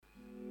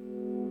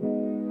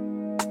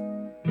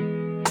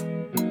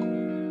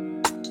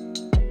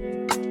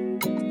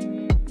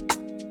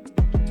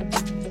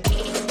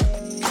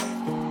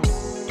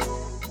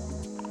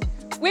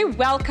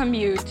welcome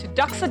you to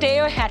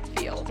Doxodeo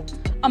Hatfield,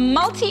 a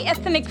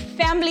multi-ethnic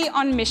family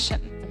on mission,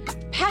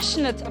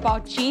 passionate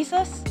about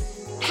Jesus,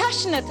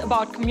 passionate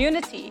about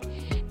community,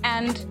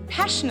 and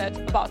passionate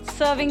about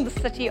serving the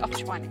city of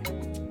Tshwane.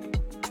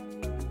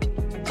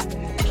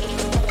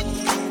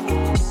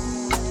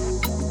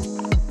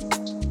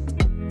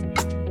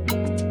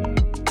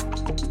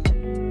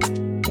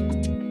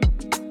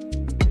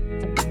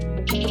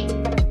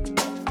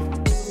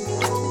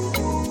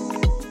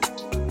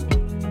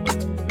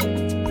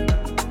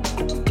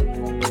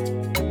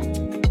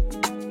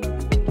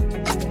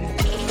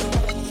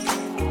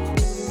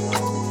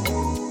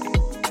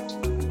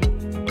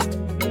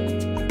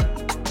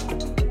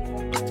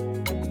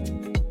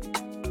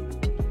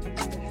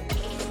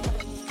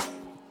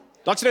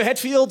 Doxodeo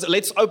Hatfield,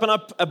 let's open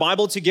up a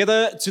Bible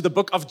together to the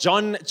book of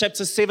John,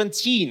 chapter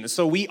 17.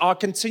 So we are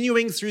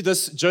continuing through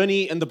this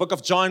journey in the book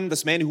of John,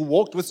 this man who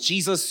walked with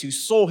Jesus, who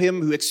saw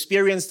him, who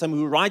experienced him,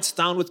 who writes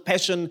down with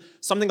passion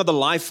something of the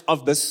life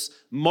of this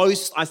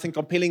most, I think,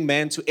 compelling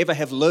man to ever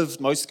have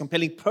lived, most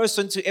compelling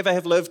person to ever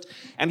have lived.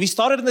 And we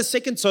started in the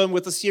second term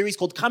with a series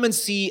called Come and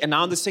See, and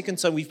now in the second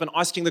term, we've been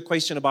asking the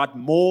question about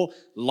more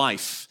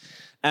life.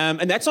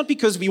 And that's not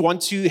because we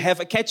want to have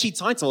a catchy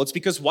title. It's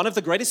because one of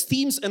the greatest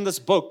themes in this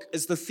book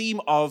is the theme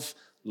of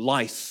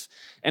life.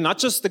 And not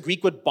just the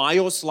Greek word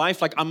bios,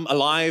 life, like I'm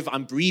alive,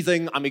 I'm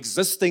breathing, I'm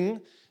existing,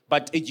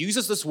 but it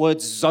uses this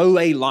word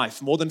zoe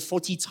life more than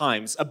 40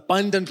 times.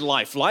 Abundant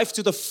life, life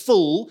to the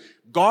full,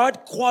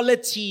 God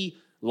quality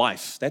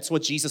life. That's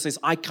what Jesus says,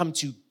 I come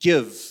to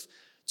give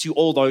to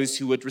all those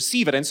who would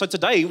receive it. And so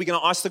today we're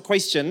going to ask the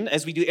question,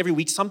 as we do every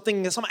week, some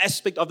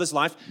aspect of this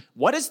life,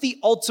 what is the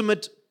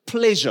ultimate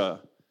pleasure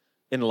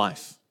in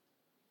life?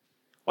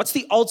 What's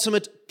the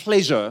ultimate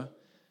pleasure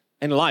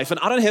in life? And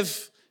I don't have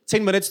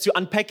 10 minutes to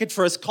unpack it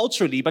for us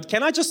culturally, but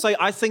can I just say,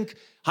 I think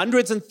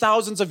hundreds and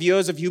thousands of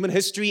years of human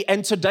history,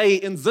 and today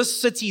in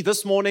this city,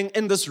 this morning,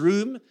 in this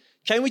room,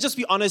 can we just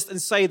be honest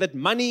and say that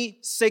money,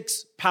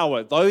 sex,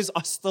 power, those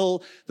are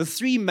still the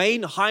three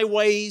main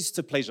highways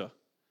to pleasure.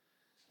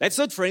 That's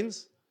it,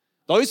 friends.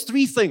 Those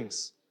three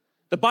things.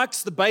 The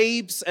bucks, the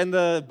babes, and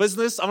the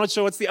business. I'm not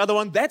sure what's the other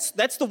one. That's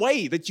the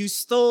way that you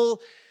still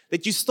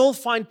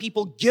find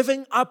people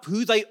giving up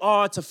who they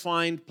are to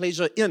find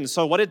pleasure in.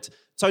 So what did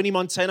Tony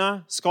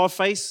Montana,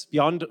 Scarface,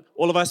 beyond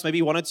all of us,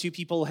 maybe one or two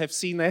people have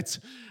seen that.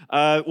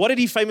 What did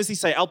he famously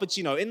say? Al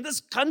Pacino, in this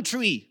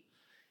country,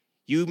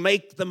 you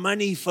make the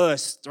money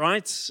first,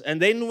 right?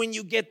 And then when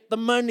you get the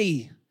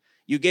money,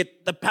 you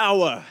get the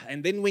power.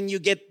 And then when you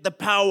get the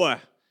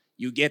power,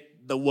 you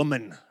get the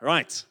woman,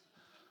 right?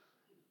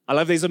 I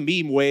love there's a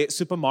meme where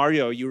Super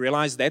Mario, you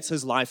realize that's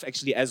his life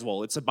actually as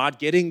well. It's about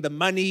getting the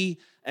money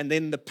and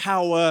then the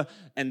power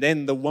and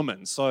then the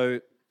woman. So,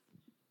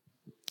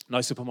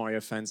 no Super Mario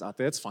fans out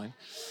there, it's fine.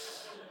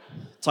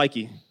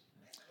 Taiki.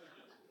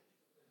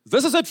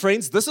 This is it,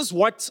 friends. This is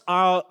what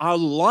our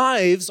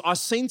lives are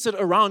centered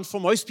around for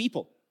most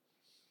people.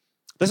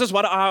 This is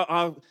what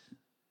our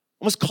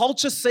almost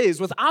culture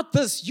says. Without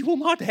this, you will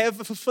not have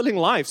a fulfilling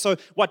life. So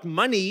what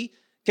money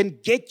can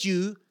get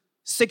you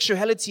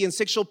sexuality and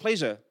sexual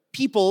pleasure.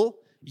 People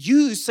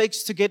use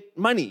sex to get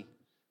money.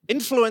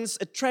 Influence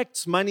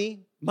attracts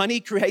money.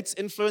 Money creates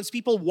influence.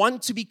 People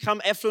want to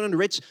become affluent and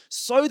rich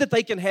so that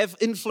they can have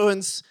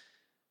influence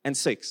and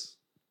sex.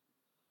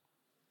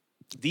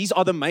 These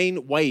are the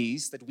main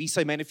ways that we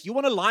say, man, if you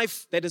want a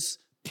life that is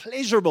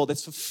pleasurable,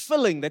 that's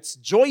fulfilling, that's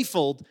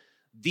joyful,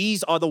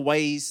 these are the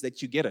ways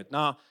that you get it.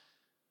 Now,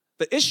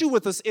 the issue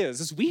with this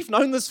is we've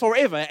known this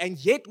forever, and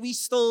yet we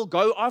still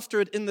go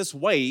after it in this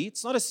way.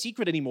 It's not a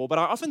secret anymore, but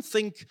I often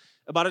think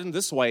about it in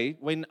this way.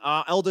 When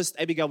our eldest,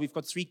 Abigail, we've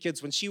got 3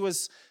 kids, when she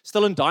was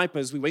still in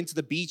diapers, we went to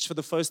the beach for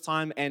the first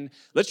time, and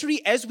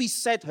literally as we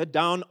sat her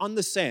down on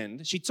the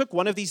sand, she took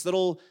one of these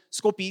little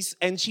scorpies,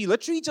 and she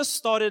literally just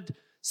started,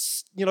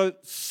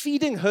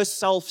 feeding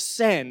herself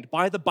sand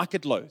by the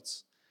bucket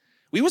loads.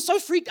 We were so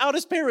freaked out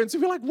as parents.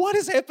 We were like, what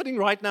is happening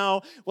right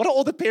now? What are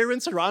all the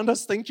parents around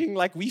us thinking?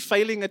 Like, we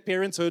failing at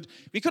parenthood?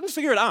 We couldn't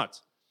figure it out.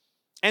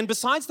 And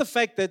besides the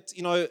fact that,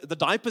 the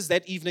diapers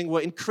that evening were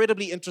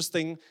incredibly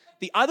interesting,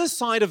 the other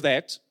side of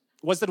that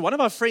was that one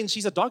of our friends,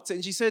 she's a doctor,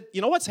 and she said,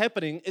 what's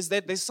happening is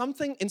that there's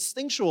something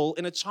instinctual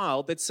in a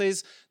child that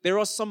says there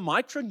are some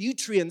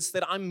micronutrients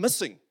that I'm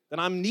missing, that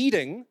I'm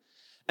needing.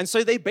 And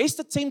so their best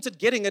attempt at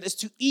getting it is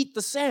to eat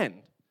the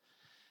sand.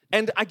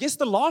 And I guess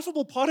the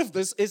laughable part of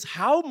this is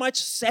how much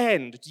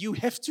sand do you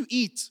have to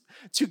eat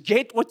to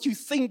get what you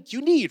think you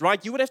need,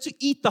 right? You would have to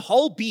eat the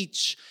whole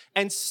beach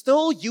and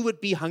still you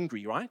would be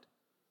hungry, right?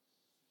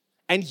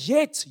 And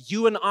yet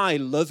you and I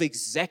live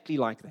exactly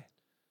like that.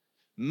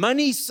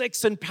 Money,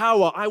 sex, and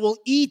power. I will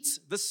eat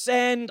the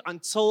sand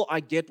until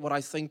I get what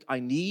I think I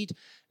need.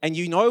 And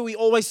we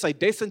always say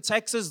death and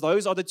taxes,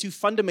 those are the 2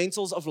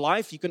 fundamentals of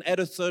life. You can add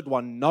a third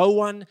one. No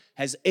one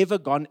has ever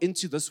gone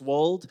into this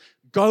world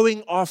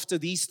going after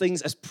these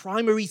things as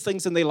primary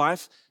things in their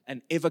life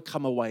and ever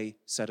come away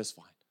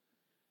satisfied.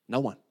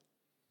 No one.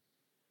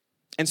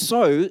 And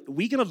so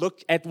we're going to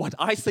look at what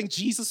I think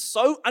Jesus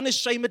so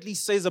unashamedly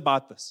says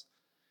about this.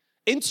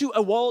 into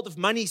a world of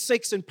money,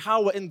 sex, and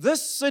power. In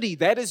this city,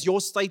 that is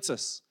your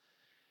status.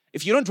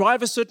 If you don't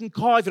drive a certain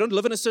car, if you don't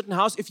live in a certain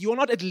house, if you're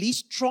not at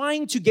least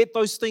trying to get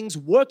those things,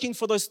 working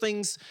for those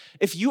things,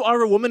 if you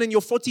are a woman in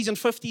your 40s and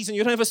 50s and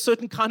you don't have a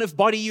certain kind of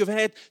body, you've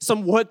had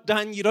some work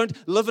done, you don't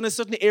live in a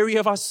certain area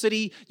of our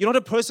city, you're not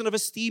a person of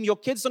esteem, your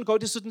kids don't go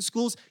to certain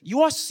schools,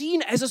 you are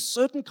seen as a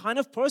certain kind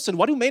of person.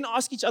 What do men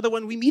ask each other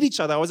when we meet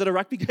each other? I was at a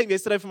rugby game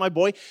yesterday for my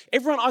boy.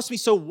 Everyone asked me,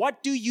 so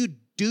what do you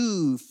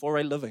do for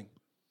a living?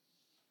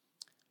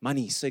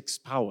 Money, sex,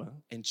 power.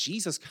 And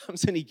Jesus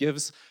comes and he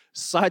gives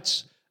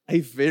such a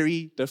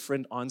very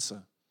different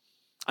answer.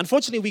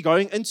 Unfortunately, we're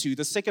going into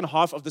the second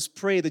half of this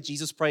prayer that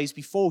Jesus prays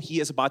before he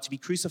is about to be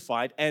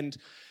crucified. And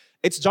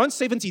it's John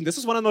 17. This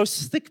is one of the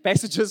most thick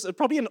passages,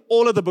 probably in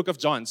all of the book of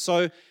John.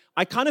 So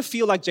I kind of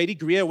feel like J.D.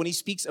 Greer, when he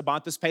speaks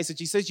about this passage,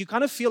 he says, you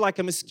kind of feel like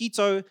a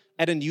mosquito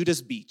at a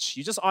nudist beach.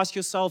 You just ask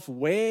yourself,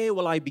 where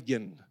will I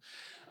begin?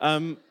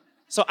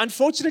 So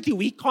unfortunately,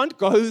 we can't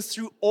go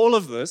through all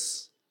of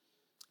this.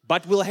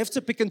 But we'll have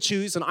to pick and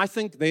choose, and I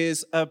think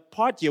there's a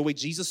part here where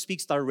Jesus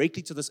speaks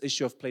directly to this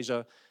issue of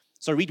pleasure.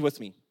 So read with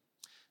me.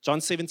 John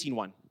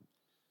 17:1.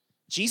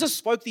 Jesus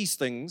spoke these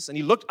things, and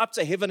he looked up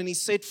to heaven, and he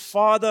said,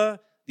 Father,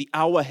 the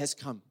hour has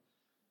come.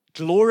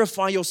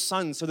 Glorify your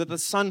Son, so that the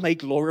Son may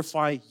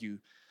glorify you.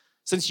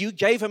 Since you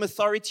gave him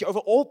authority over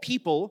all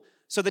people,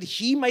 so that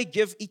he may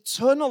give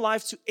eternal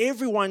life to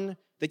everyone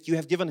that you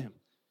have given him.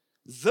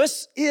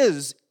 This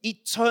is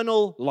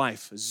eternal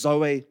life,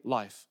 Zoe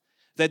life.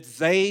 That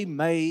they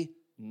may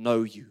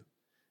know you,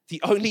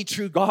 the only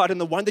true God and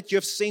the one that you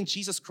have sent,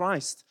 Jesus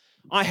Christ.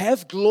 I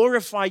have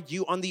glorified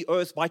you on the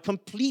earth by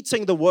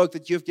completing the work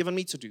that you have given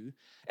me to do.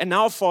 And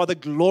now, Father,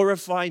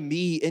 glorify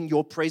me in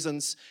your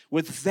presence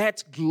with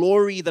that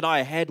glory that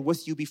I had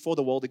with you before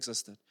the world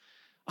existed.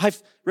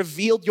 I've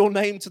revealed your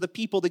name to the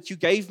people that you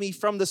gave me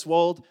from this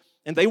world,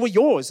 and they were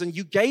yours, and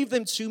you gave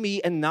them to me,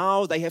 and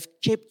now they have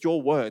kept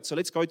your word. So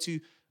let's go to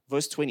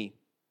verse 20.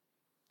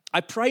 I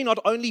pray not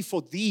only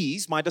for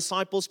these, my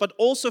disciples, but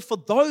also for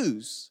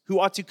those who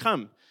are to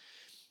come.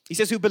 He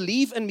says, who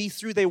believe in me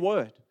through their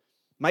word.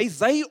 May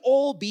they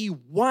all be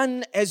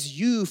one as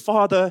you,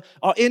 Father,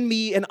 are in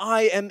me and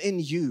I am in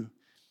you.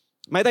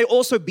 May they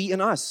also be in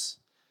us,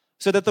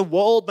 so that the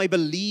world may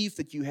believe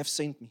that you have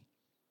sent me.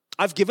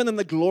 I've given them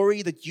the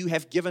glory that you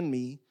have given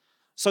me,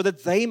 so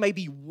that they may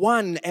be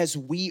one as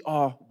we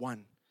are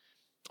one.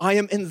 I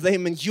am in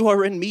them and you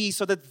are in me,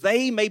 so that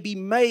they may be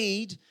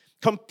made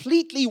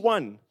completely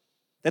one,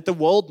 that the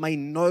world may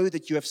know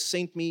that you have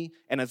sent me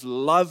and have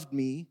loved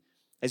me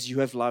as you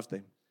have loved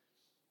them.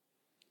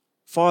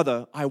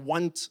 Father, I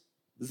want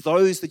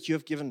those that you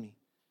have given me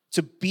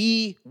to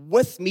be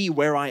with me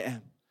where I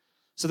am,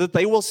 so that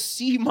they will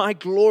see my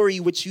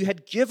glory which you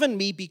had given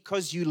me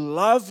because you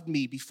loved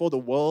me before the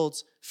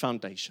world's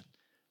foundation.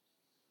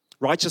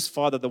 Righteous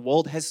Father, the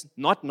world has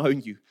not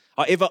known you.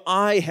 However,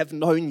 I have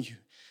known you,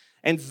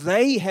 and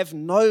they have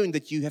known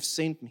that you have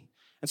sent me.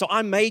 And so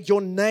I made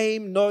your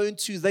name known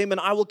to them,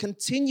 and I will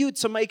continue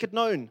to make it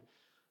known,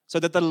 so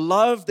that the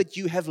love that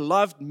you have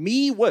loved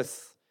me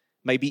with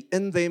may be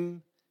in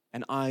them,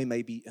 and I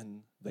may be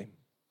in them.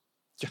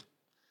 Yeah,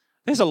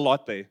 there's a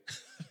lot there.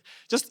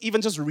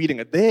 Just reading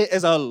it, there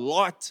is a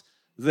lot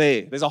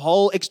there. There's a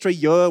whole extra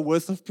year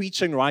worth of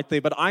preaching right there.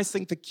 But I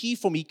think the key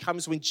for me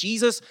comes when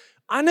Jesus,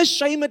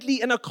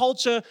 unashamedly in a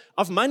culture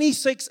of money,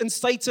 sex, and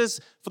status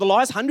for the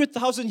last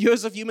 100,000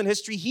 years of human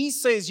history, he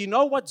says, you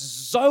know what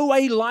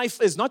Zoe life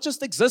is? Not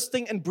just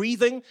existing and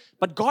breathing,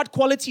 but God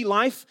quality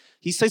life.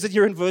 He says it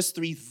here in verse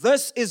 3,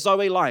 this is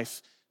Zoe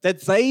life,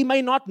 that they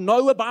may not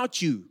know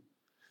about you,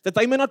 that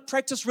they may not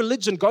practice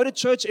religion, go to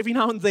church every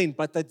now and then,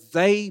 but that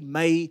they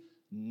may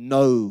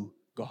know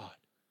God.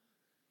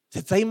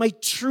 That they may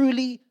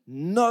truly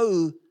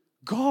know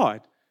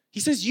God. He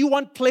says, you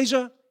want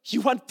pleasure?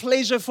 You want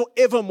pleasure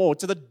forevermore,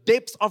 to the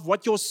depths of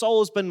what your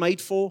soul's been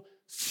made for,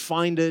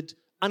 find it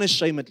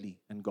unashamedly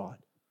in God.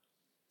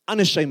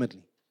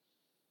 Unashamedly.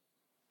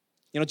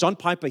 You know, John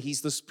Piper,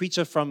 he's this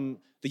preacher from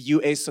the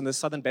US and the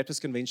Southern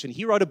Baptist Convention.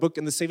 He wrote a book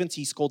in the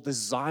 70s called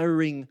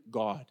Desiring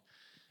God.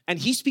 And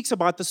he speaks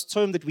about this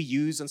term that we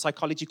use in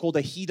psychology called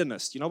a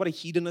hedonist. You know what a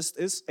hedonist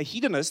is? A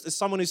hedonist is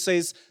someone who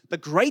says the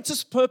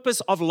greatest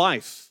purpose of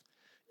life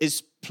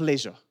is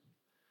pleasure.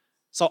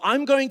 So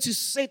I'm going to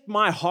set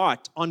my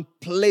heart on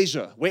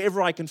pleasure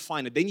wherever I can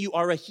find it. Then you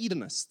are a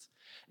hedonist.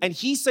 And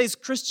he says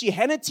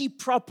Christianity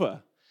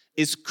proper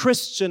is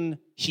Christian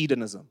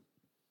hedonism.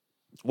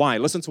 Why?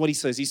 Listen to what he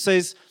says. He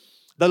says,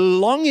 the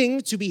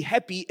longing to be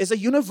happy is a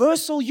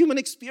universal human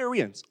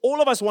experience.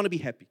 All of us want to be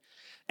happy.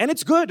 And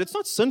it's good. It's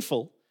not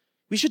sinful.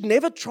 We should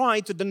never try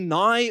to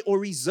deny or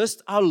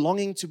resist our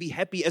longing to be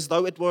happy as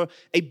though it were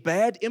a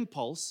bad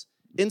impulse.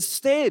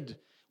 Instead,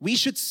 we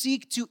should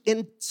seek to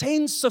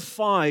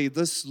intensify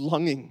this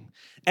longing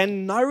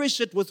and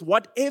nourish it with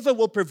whatever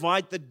will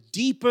provide the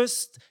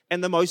deepest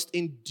and the most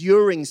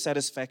enduring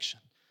satisfaction.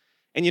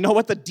 And you know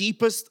what the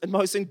deepest and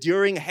most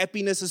enduring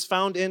happiness is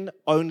found in?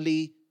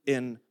 Only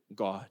in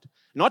God.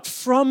 Not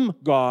from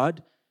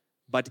God,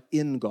 but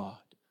in God.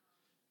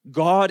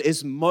 God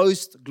is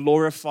most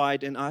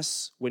glorified in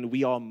us when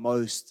we are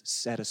most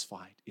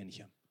satisfied in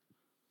Him.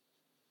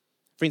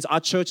 Friends, our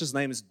church's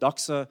name is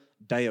Doxa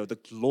Deo, the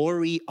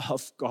glory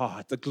of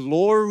God. The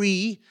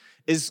glory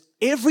is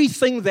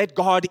everything that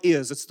God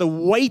is. It's the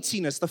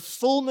weightiness, the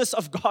fullness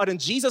of God. And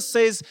Jesus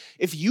says,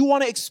 if you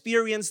want to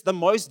experience the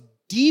most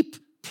deep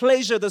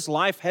pleasure this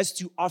life has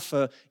to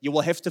offer, you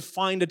will have to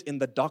find it in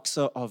the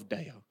Doxa of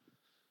Deo.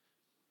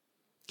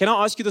 Can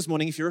I ask you this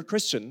morning, if you're a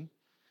Christian,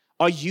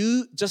 are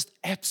you just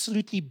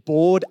absolutely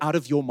bored out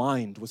of your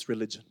mind with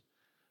religion?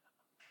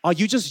 Are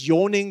you just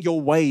yawning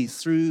your way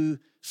through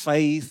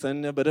faith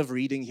and a bit of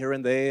reading here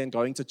and there and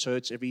going to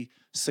church every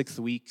 6th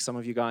week, some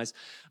of you guys?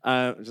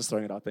 I'm just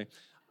throwing it out there.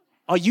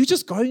 Are you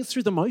just going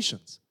through the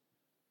motions?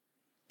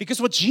 Because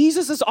what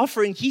Jesus is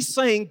offering, He's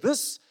saying,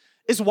 this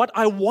is what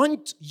I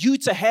want you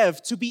to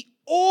have, to be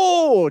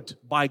awed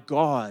by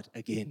God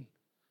again.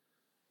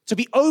 To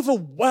be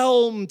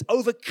overwhelmed,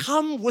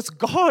 overcome with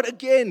God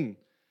again.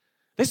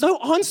 There's no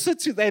answer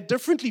to that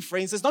differently,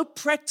 friends. There's no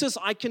practice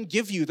I can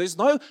give you. There's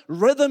no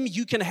rhythm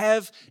you can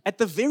have at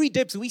the very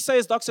depths. We say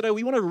as Doxa Deo,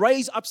 we want to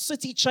raise up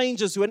city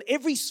changers who in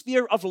every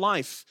sphere of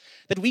life,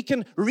 that we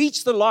can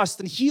reach the lost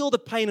and heal the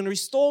pain and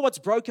restore what's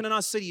broken in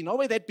our city. You know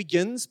where that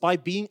begins? By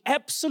being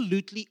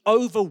absolutely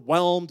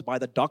overwhelmed by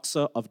the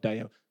Doxa of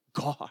Deo,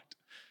 God.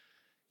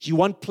 You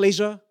want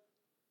pleasure?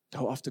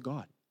 Go after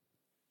God.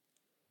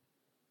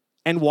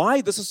 And why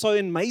this is so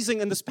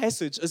amazing in this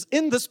passage is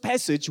in this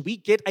passage, we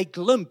get a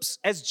glimpse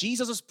as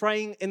Jesus is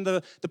praying in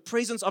the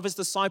presence of His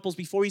disciples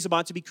before He's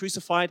about to be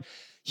crucified.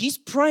 He's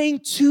praying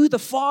to the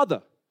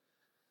Father.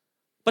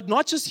 But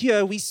not just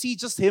here, we see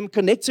just Him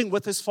connecting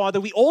with His Father.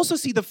 We also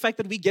see the fact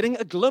that we're getting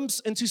a glimpse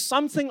into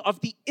something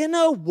of the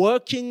inner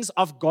workings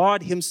of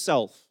God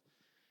Himself.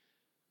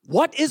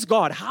 What is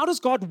God? How does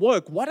God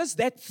work? What is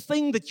that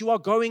thing that you are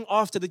going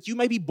after, that you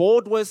may be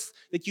bored with,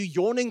 that you're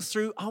yawning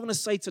through? I want to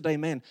say today,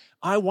 man,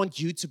 I want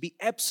you to be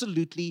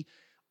absolutely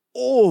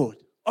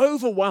awed,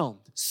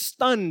 overwhelmed,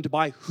 stunned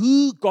by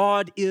who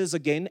God is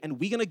again.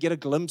 And we're going to get a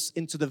glimpse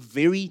into the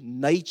very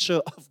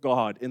nature of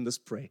God in this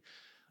prayer.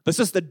 This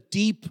is the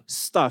deep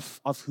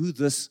stuff of who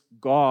this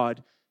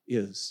God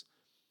is.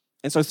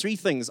 And so 3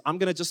 things I'm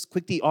going to just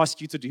quickly ask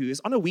you to do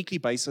is on a weekly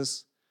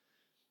basis,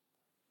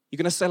 you're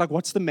going to say, like,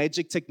 what's the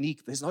magic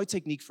technique? There's no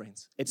technique,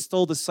 friends. It's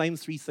still the same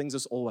 3 things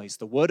as always.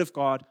 The Word of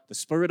God, the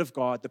Spirit of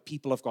God, the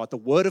people of God. The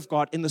Word of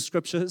God in the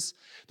Scriptures,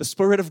 the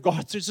Spirit of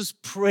God to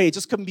just pray,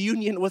 just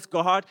communion with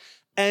God,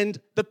 and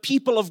the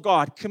people of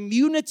God.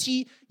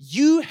 Community,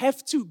 you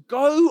have to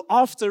go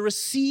after,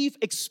 receive,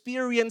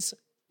 experience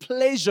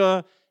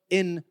pleasure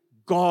in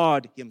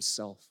God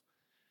Himself.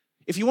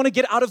 If you want to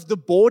get out of the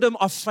boredom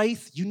of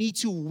faith, you need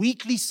to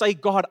weekly say,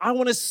 God, I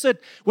want to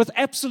sit with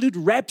absolute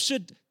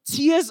raptured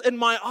tears in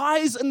my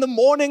eyes in the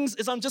mornings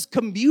as I'm just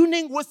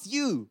communing with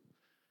you.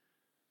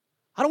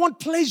 I don't want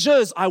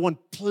pleasures, I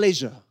want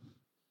pleasure.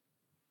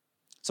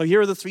 So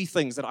here are the 3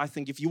 things that I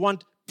think if you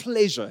want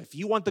pleasure, if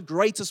you want the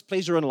greatest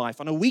pleasure in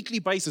life on a weekly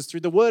basis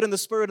through the Word and the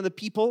Spirit and the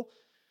people,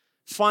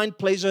 find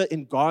pleasure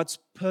in God's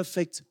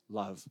perfect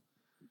love.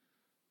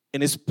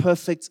 In His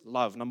perfect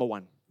love, number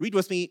 1. Read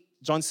with me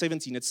John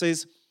 17. It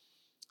says,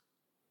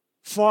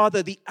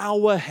 Father, the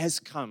hour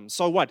has come.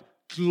 So what?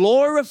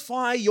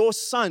 Glorify your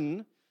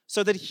Son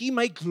so that He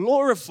may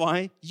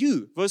glorify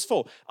you. Verse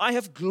 4, I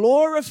have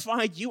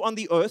glorified you on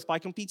the earth by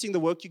completing the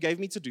work you gave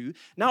me to do.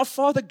 Now,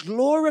 Father,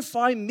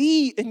 glorify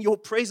me in your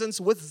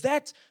presence with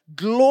that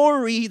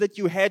glory that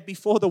you had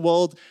before the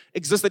world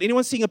existed.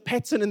 Anyone seeing a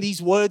pattern in these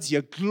words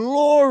here?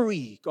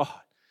 Glory, God.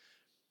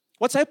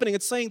 What's happening?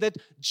 It's saying that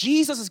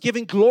Jesus is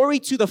giving glory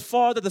to the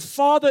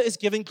Father is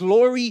giving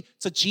glory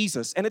to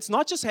Jesus. And it's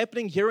not just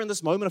happening here in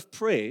this moment of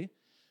prayer.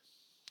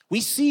 We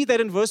see that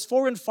in verse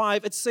 4 and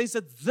 5, it says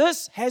that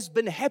this has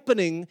been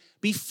happening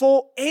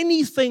before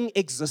anything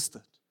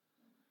existed.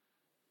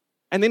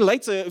 And then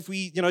later, if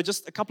we,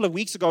 just a couple of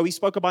weeks ago, we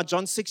spoke about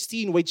John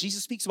 16, where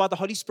Jesus speaks about the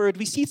Holy Spirit.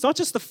 We see it's not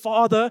just the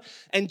Father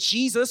and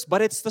Jesus,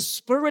 but it's the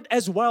Spirit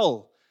as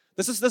well.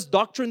 This is this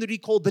doctrine that we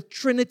call the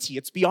Trinity.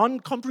 It's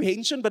beyond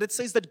comprehension, but it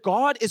says that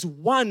God is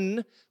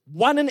one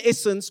in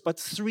essence, but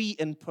 3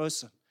 in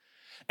person.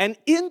 And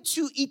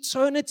into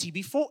eternity,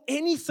 before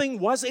anything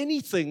was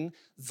anything,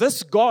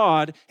 this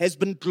God has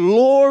been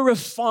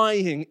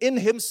glorifying in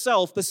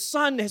Himself. The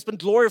Son has been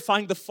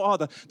glorifying the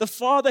Father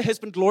has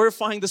been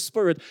glorifying the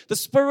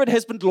Spirit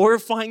has been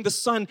glorifying the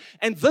Son.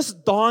 And this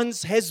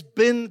dance has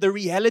been the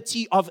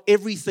reality of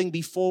everything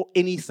before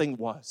anything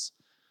was.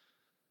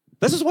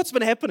 This is what's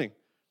been happening.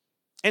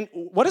 And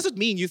what does it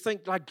mean? You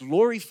think like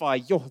glorify,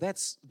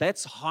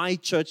 that's high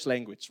church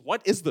language.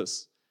 What is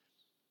this?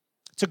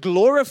 To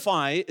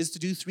glorify is to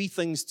do 3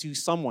 things to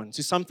someone,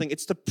 to something.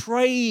 It's to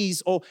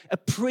praise or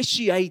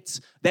appreciate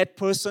that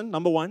person,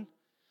 number 1.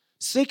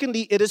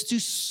 Secondly, it is to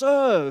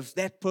serve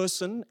that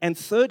person. And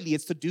thirdly,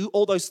 it's to do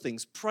all those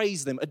things,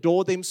 praise them,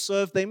 adore them,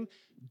 serve them,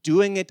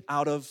 doing it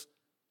out of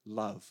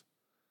love.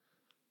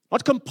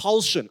 Not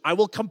compulsion. I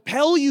will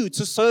compel you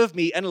to serve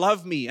me and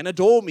love me and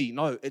adore me.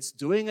 No, it's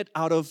doing it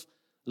out of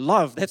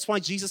love. That's why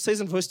Jesus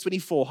says in verse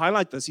 24,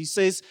 highlight this. He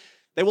says,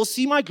 they will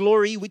see my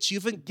glory, which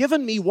you've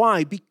given me.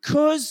 Why?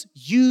 Because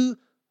you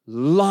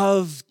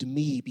loved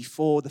me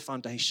before the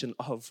foundation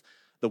of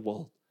the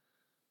world.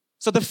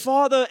 So the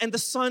Father and the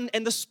Son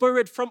and the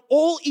Spirit from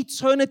all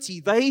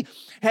eternity, they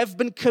have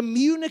been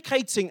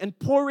communicating and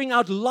pouring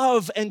out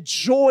love and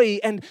joy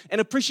and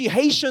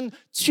appreciation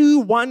to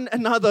one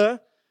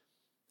another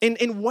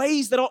in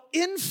ways that are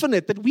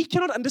infinite, that we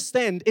cannot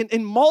understand,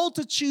 in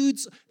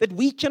multitudes that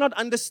we cannot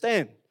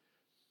understand.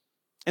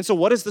 And so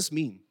what does this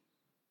mean?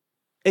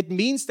 It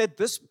means that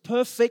this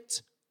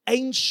perfect,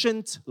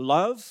 ancient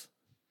love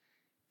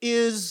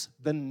is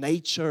the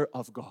nature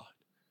of God.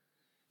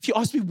 If you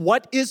ask me,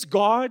 what is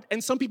God?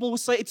 And some people will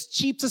say it's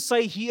cheap to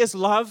say He is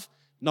love.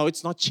 No,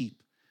 it's not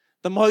cheap.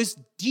 The most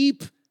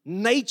deep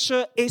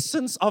nature,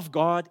 essence of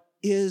God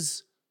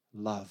is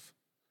love.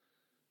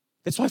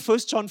 That's why 1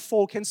 John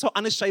 4 can so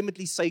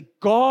unashamedly say,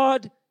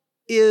 God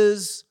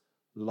is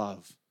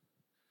love.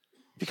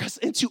 Because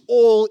into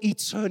all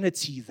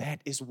eternity,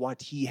 that is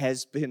what He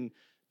has been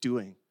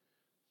doing.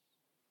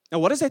 Now,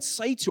 what does that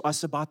say to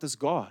us about this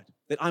God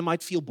that I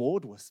might feel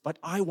bored with, but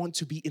I want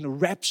to be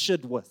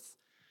enraptured with?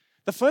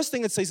 The first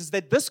thing it says is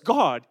that this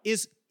God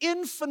is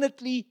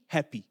infinitely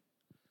happy.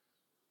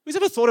 Who's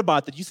ever thought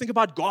about that? You think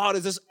about God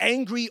as this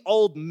angry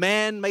old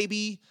man,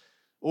 maybe,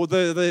 or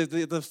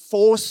the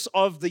force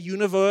of the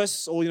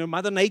universe, or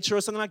Mother Nature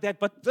or something like that.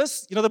 But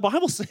this, the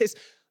Bible says,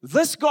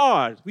 this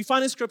God, we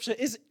find in Scripture,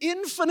 is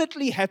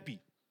infinitely happy.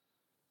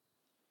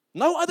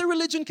 No other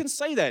religion can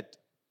say that.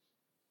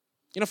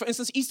 For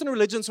instance, Eastern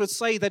religions would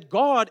say that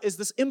God is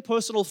this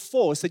impersonal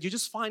force that you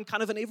just find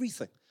kind of in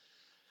everything.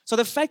 So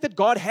the fact that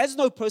God has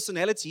no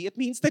personality, it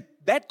means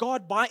that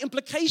God, by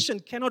implication,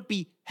 cannot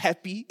be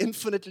happy,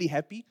 infinitely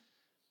happy.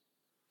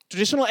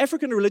 Traditional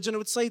African religion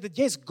would say that,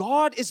 yes,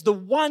 God is the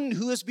one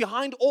who is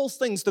behind all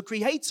things, the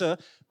creator,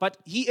 but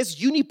He is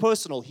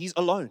unipersonal. He's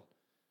alone.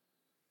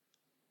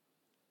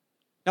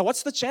 Now,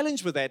 what's the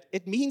challenge with that?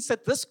 It means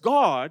that this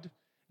God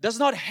does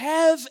not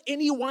have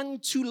anyone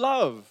to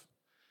love.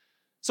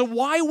 So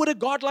why would a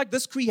God like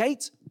this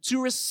create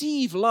to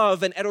receive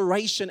love and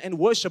adoration and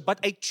worship, but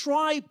a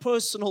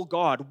tri-personal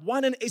God,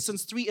 one in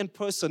essence, three in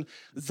person?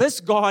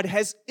 This God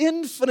has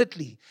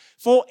infinitely,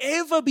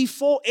 forever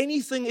before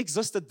anything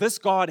existed, this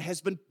God has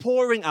been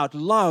pouring out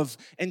love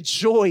and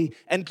joy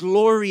and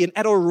glory and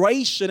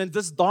adoration, and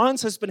this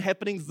dance has been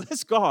happening,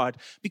 this God,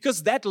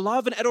 because that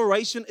love and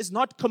adoration is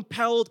not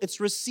compelled, it's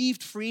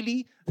received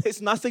freely.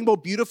 There's nothing more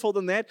beautiful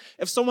than that.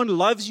 If someone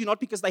loves you, not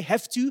because they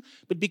have to,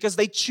 but because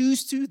they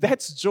choose to,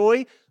 that's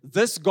joy.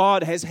 This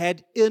God has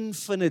had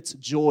infinite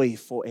joy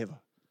forever.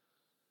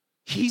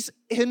 He's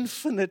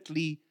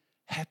infinitely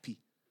happy.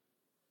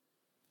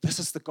 This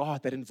is the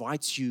God that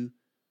invites you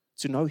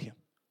to know Him.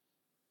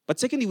 But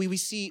secondly, we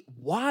see,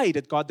 why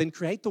did God then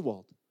create the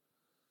world?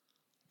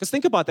 Because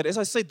think about that. As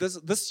I said,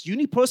 this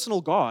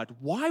unipersonal God,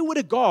 why would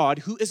a God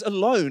who is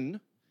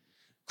alone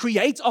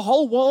create a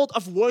whole world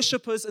of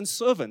worshipers and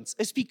servants?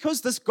 It's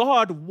because this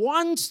God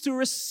wants to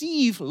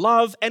receive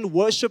love and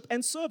worship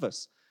and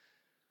service.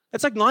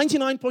 It's like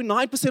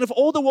 99.9% of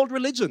all the world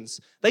religions.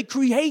 They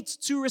create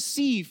to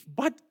receive.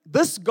 But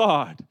this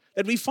God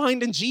that we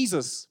find in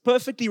Jesus,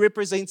 perfectly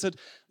represented,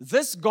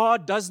 this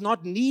God does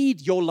not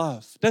need your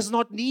love, does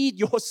not need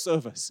your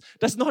service,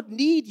 does not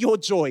need your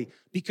joy,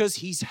 because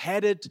He's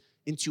had it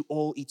into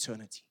all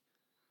eternity.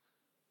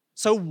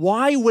 So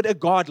why would a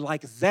God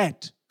like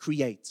that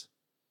create?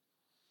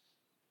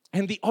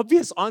 And the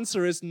obvious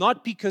answer is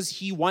not because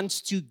He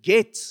wants to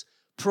get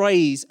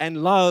praise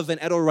and love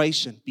and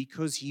adoration,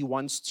 because He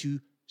wants to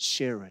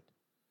share it.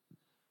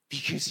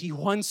 Because He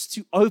wants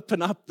to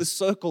open up the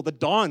circle, the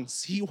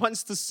dance. He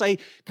wants to say,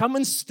 come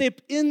and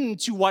step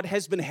into what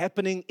has been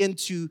happening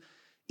into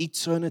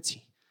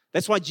eternity.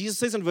 That's why Jesus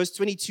says in verse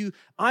 22,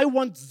 I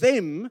want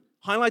them,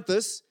 highlight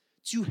this,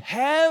 to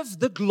have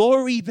the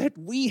glory that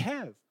we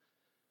have.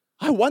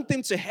 I want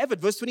them to have it.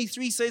 Verse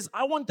 23 says,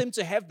 I want them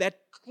to have that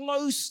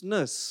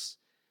closeness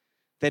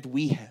that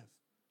we have.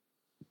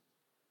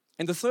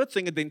 And the third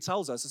thing it then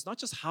tells us is not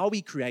just how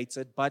He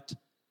created,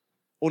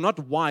 or not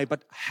why,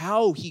 but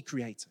how He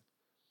created.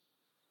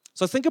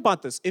 So think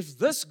about this. If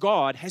this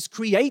God has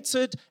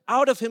created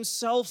out of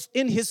Himself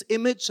in His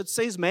image, it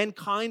says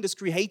mankind is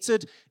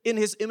created in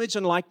His image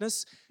and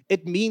likeness,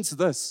 it means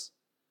this.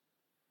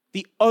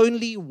 The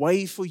only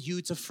way for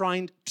you to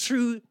find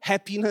true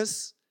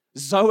happiness,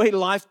 Zoe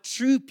life,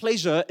 true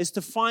pleasure, is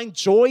to find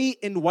joy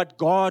in what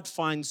God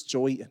finds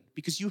joy in,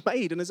 because you're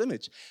made in His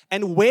image.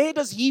 And where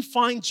does He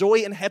find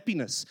joy and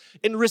happiness?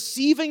 In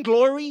receiving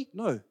glory?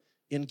 No,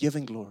 in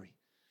giving glory.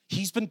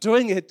 He's been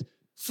doing it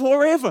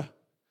forever.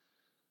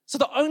 So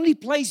the only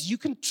place you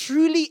can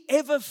truly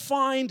ever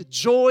find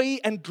joy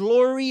and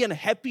glory and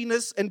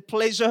happiness and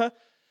pleasure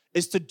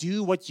is to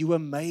do what you were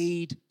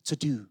made to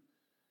do.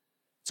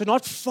 To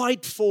not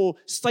fight for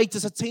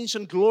status,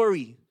 attention,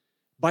 glory,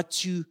 but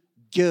to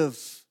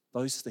give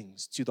those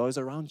things to those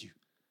around you.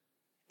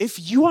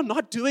 If you are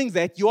not doing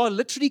that, you are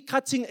literally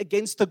cutting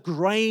against the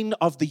grain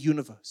of the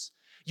universe.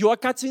 You are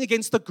cutting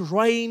against the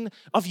grain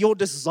of your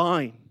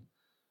design.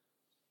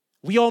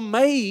 We are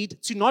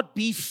made to not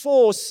be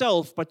for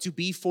self, but to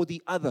be for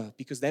the other,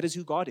 because that is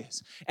who God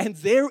is. And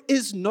there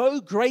is no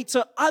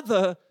greater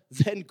other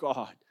than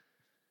God.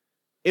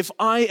 If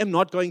I am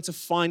not going to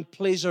find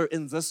pleasure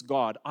in this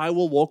God, I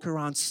will walk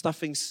around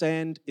stuffing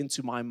sand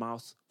into my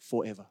mouth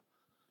forever.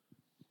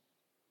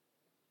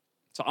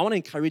 So I want to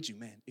encourage you,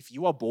 man, if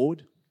you are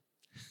bored,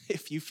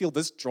 if you feel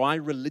this dry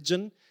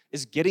religion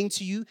is getting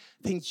to you,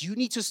 then you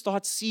need to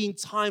start seeing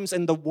times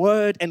in the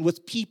Word and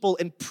with people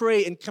and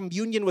pray and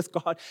communion with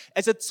God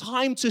as a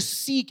time to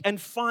seek and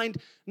find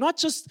not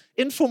just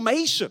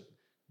information,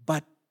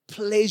 but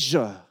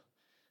pleasure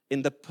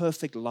in the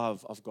perfect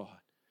love of God.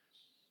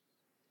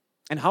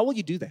 And how will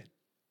you do that?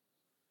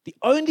 The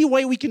only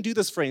way we can do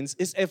this, friends,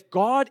 is if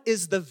God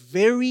is the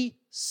very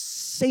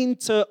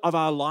center of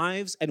our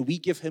lives and we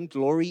give Him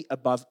glory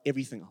above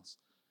everything else.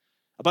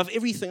 Above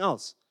everything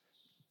else.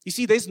 You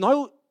see, there is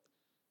no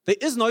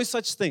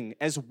such thing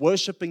as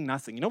worshiping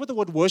nothing. You know what the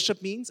word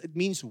worship means? It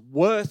means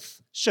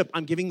worthship.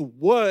 I'm giving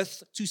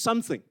worth to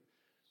something.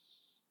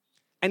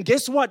 And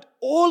guess what?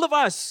 All of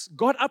us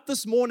got up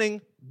this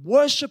morning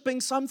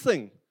worshiping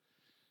something.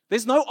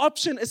 There's no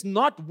option as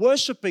not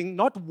worshiping,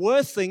 not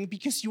worthing,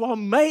 because you are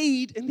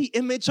made in the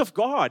image of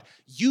God.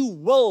 You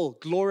will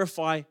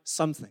glorify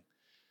something.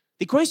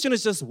 The question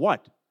is just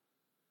what?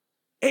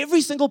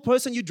 Every single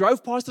person you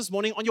drove past this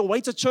morning on your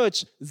way to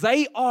church,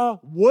 they are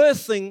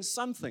worthing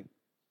something.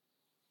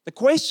 The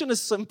question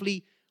is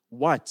simply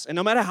what? And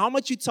no matter how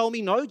much you tell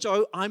me, no,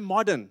 Joe, I'm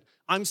modern,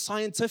 I'm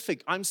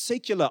scientific, I'm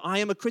secular, I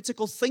am a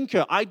critical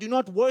thinker, I do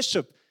not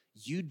worship,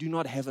 you do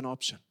not have an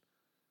option.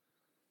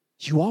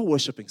 You are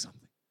worshiping something.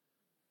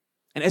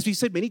 And as we've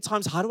said many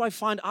times, how do I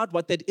find out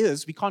what that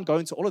is? We can't go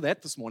into all of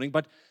that this morning,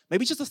 but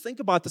maybe just to think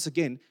about this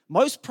again.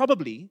 Most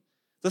probably,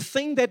 the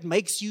thing that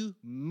makes you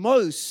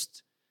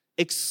most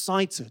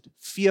excited,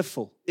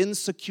 fearful,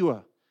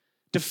 insecure,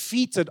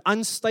 defeated,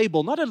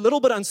 unstable, not a little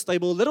bit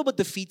unstable, a little bit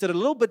defeated, a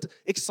little bit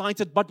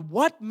excited, but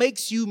what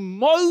makes you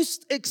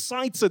most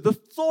excited, the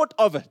thought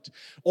of it?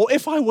 Or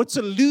if I were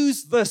to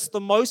lose this, the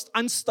most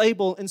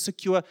unstable,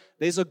 insecure,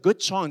 there's a good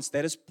chance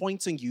that is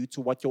pointing you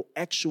to what your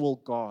actual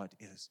God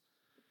is.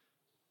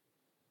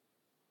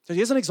 So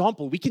here's an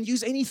example. We can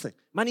use anything.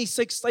 Money,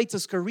 sex,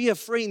 status, career,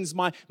 friends,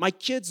 my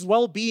kids'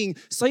 well-being,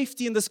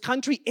 safety in this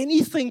country.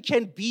 Anything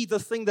can be the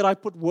thing that I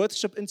put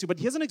worship into. But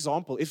here's an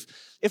example.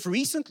 If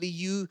recently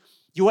you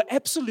were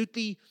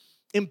absolutely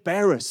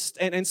embarrassed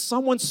and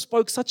someone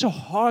spoke such a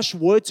harsh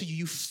word to you,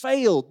 you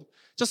failed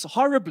just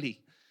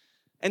horribly.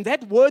 And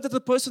that word that the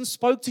person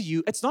spoke to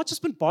you, it's not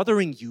just been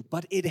bothering you,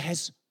 but it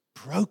has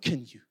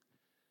broken you.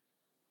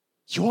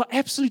 You are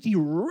absolutely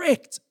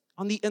wrecked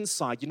on the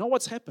inside. You know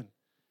what's happened?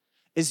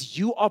 Is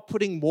you are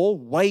putting more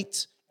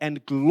weight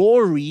and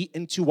glory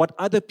into what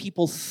other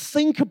people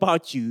think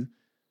about you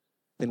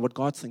than what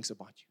God thinks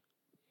about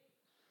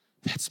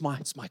you. It's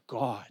my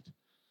God.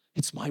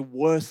 It's my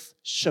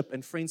worthship.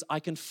 And friends, I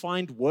can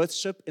find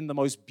worthship in the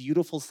most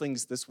beautiful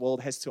things this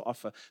world has to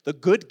offer. The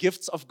good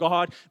gifts of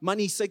God,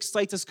 money, sex,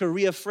 status,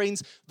 career,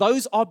 friends,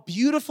 those are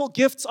beautiful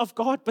gifts of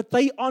God, but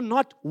they are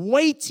not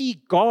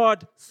weighty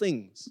God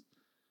things.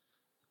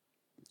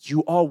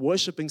 You are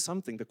worshiping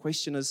something. The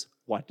question is,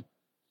 what?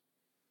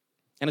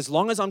 And as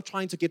long as I'm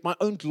trying to get my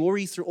own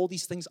glory through all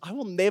these things, I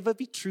will never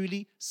be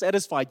truly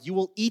satisfied. You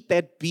will eat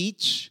that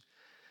beach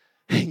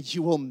and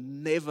you will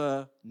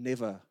never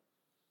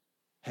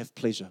have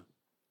pleasure.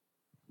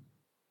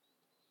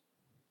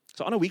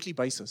 So on a weekly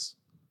basis,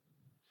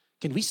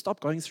 can we stop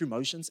going through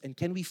motions and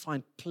can we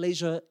find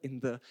pleasure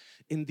in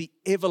the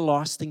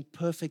everlasting,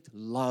 perfect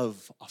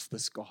love of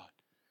this God?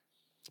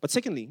 But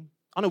secondly,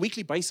 on a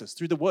weekly basis,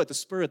 through the Word, the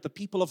Spirit, the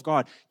people of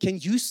God, can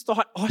you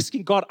start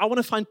asking God, I want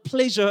to find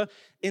pleasure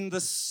in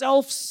the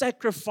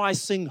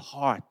self-sacrificing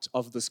heart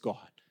of this God.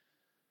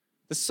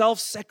 The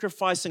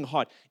self-sacrificing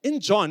heart.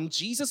 In John,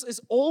 Jesus is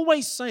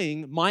always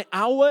saying, my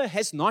hour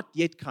has not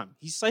yet come.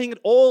 He's saying it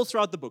all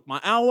throughout the book. My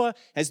hour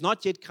has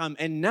not yet come.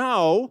 And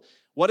now,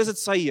 what does it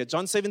say here?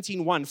 John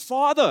 17:1.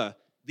 Father,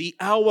 the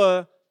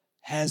hour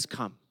has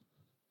come.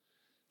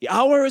 The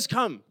hour has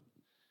come.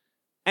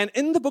 And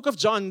in the book of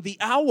John, the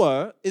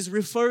hour is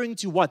referring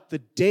to what? The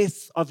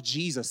death of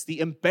Jesus. The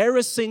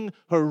embarrassing,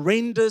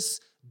 horrendous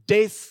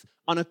death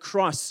on a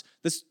cross.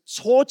 This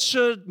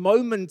tortured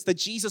moment that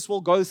Jesus will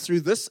go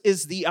through. This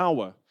is the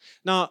hour.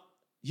 Now,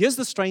 here's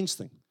the strange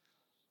thing.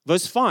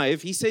 Verse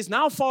 5, he says,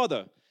 now,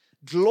 Father,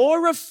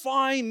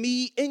 glorify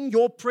me in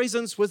your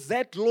presence with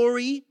that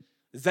glory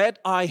that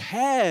I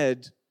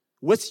had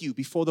with you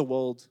before the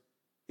world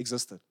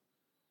existed.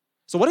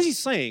 So what is he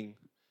saying?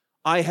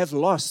 I have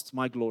lost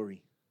my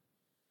glory.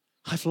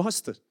 I've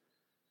lost it.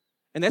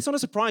 And that's not a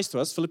surprise to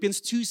us.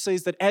 Philippians 2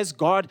 says that as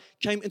God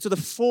came into the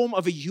form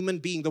of a human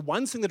being, the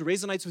one thing that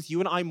resonates with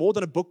you and I more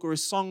than a book or a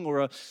song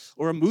or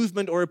a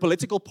movement or a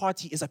political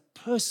party is a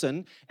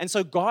person. And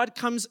so God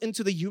comes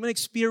into the human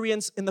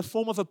experience in the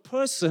form of a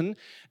person.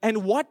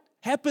 And what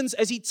happens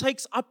as he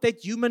takes up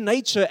that human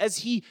nature, as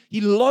he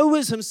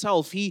lowers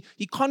himself, he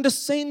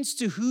condescends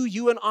to who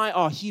you and I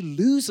are. He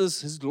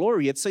loses his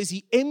glory. It says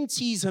he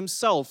empties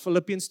himself,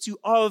 Philippians 2,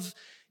 of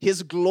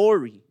his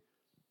glory.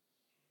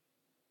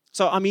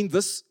 So, I mean,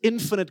 this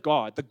infinite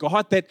God, the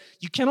God that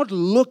you cannot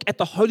look at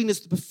the holiness,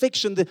 the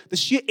perfection, the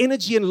sheer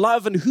energy and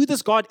love and who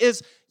this God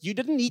is. You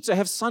didn't need to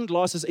have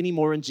sunglasses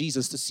anymore in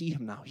Jesus to see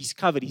him now. He's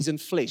covered. He's in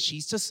flesh.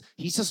 He's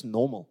just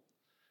normal.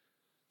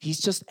 He's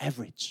just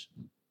average.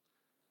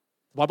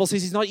 The Bible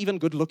says he's not even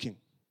good looking.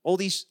 All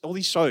these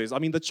shows. I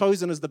mean, The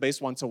Chosen is the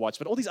best one to watch,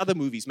 but all these other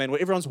movies, man,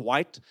 where everyone's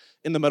white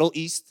in the Middle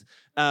East,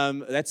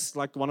 that's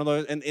like one of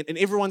those, and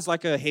everyone's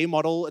like a hair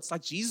model. It's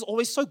like Jesus is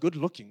always so good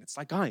looking. It's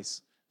like,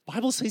 guys, the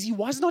Bible says he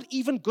was not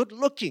even good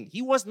looking.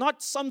 He was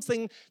not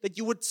something that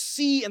you would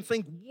see and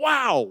think,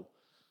 wow.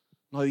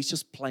 No, he's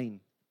just plain.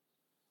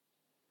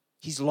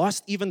 He's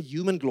lost even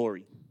human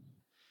glory.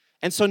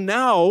 And so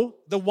now,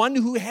 the one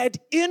who had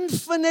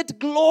infinite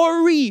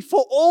glory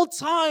for all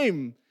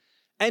time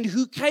and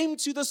who came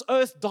to this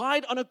earth,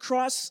 died on a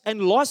cross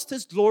and lost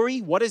his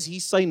glory, what does he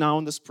say now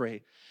in this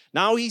prayer?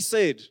 Now he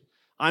said,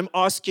 I'm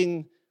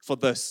asking for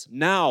this.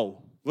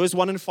 Now, verse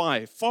 1 and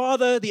 5.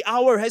 Father, the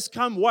hour has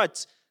come,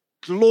 what?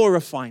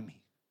 Glorify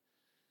me.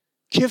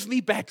 Give me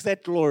back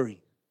that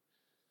glory.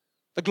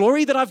 The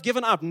glory that I've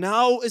given up,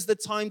 now is the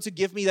time to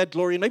give me that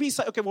glory. And maybe you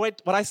say, okay,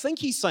 wait, what I think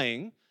he's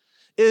saying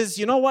is,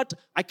 you know what?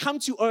 I come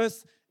to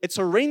earth, it's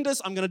horrendous,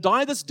 I'm going to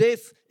die this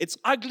death, it's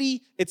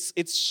ugly,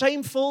 it's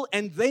shameful,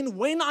 and then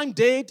when I'm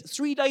dead,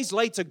 3 days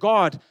later,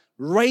 God,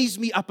 raise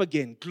me up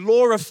again,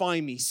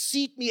 glorify me,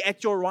 seat me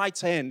at your right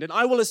hand, and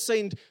I will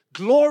ascend,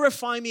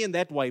 glorify me in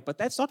that way. But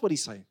that's not what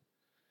he's saying.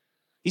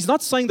 He's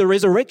not saying the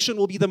resurrection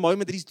will be the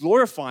moment that he's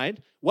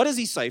glorified. What does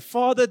he say?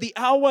 Father, the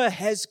hour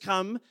has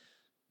come.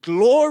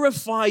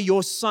 Glorify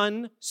your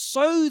Son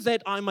so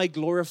that I may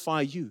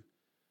glorify you.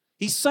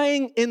 He's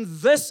saying in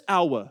this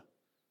hour,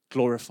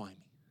 glorify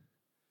me.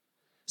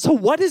 So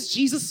what is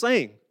Jesus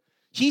saying?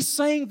 He's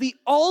saying the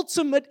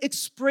ultimate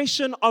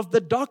expression of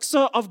the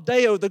doxa of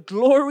Deo, the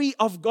glory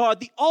of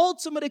God, the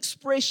ultimate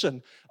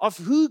expression of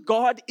who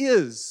God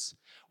is,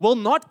 will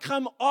not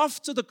come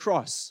after the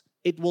cross.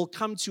 It will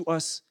come to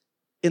us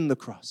in the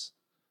cross.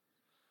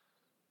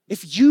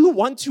 If you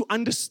want to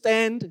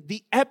understand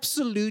the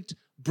absolute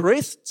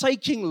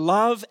breathtaking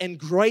love and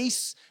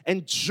grace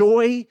and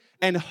joy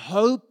and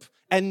hope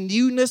and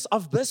newness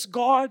of this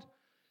God,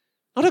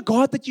 not a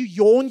God that you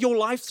yawn your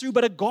life through,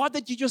 but a God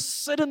that you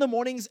just sit in the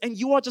mornings and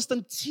you are just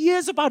in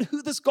tears about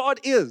who this God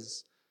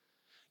is.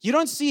 You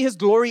don't see his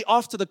glory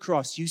after the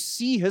cross. You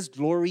see his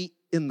glory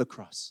in the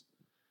cross.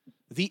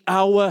 The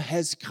hour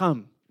has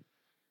come.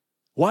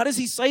 Why does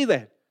he say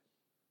that?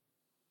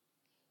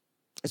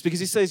 It's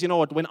because he says, you know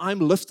what, when I'm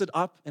lifted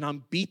up and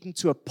I'm beaten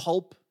to a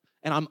pulp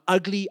and I'm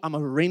ugly, I'm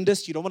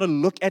horrendous, you don't want to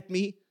look at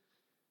me.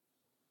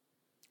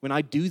 When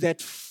I do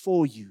that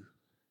for you,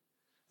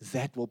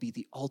 that will be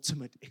the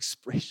ultimate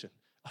expression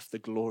of the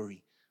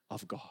glory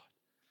of God.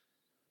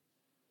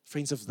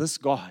 Friends, if this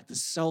God, the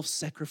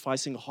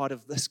self-sacrificing heart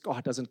of this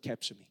God doesn't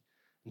capture me,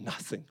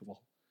 nothing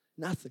will.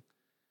 Nothing.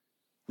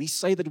 We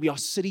say that we are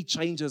city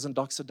changers in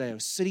Doxa Deo.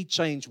 City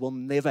change will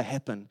never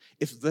happen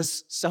if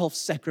this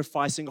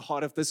self-sacrificing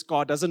heart of this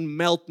God doesn't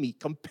melt me,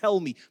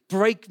 compel me,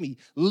 break me,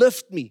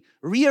 lift me,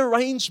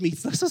 rearrange me.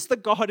 This is the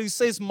God who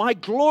says, my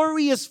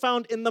glory is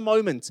found in the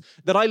moment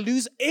that I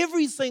lose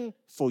everything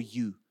for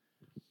you.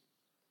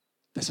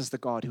 This is the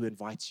God who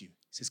invites you.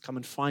 He says, come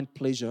and find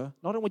pleasure,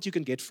 not in what you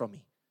can get from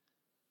me,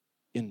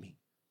 in me.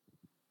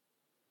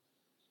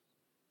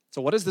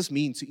 So what does this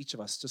mean to each of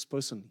us, just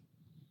personally?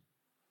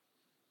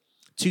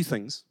 Two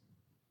things.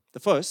 The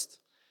first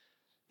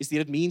is that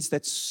it means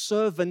that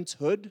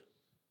servanthood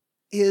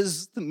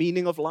is the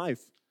meaning of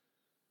life.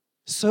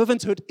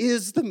 Servanthood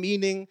is the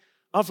meaning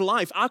of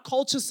life. Our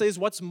culture says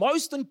what's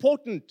most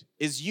important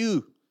is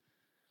you.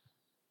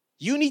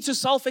 You need to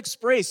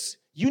self-express.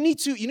 You need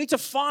to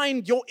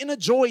find your inner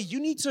joy. You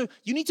need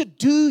to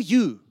do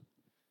you.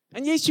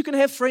 And yes, you can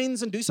have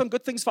friends and do some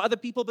good things for other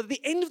people, but at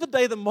the end of the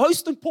day, the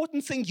most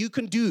important thing you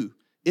can do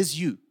is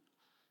you.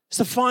 It's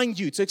to find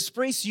you, to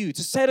express you,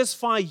 to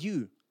satisfy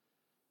you.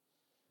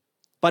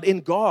 But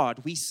in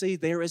God, we say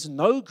there is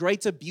no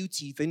greater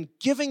beauty than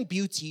giving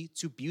beauty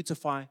to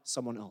beautify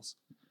someone else.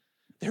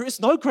 There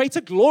is no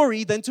greater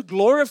glory than to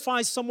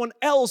glorify someone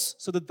else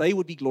so that they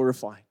would be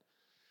glorified.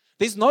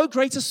 There's no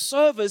greater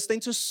service than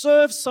to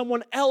serve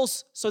someone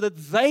else so that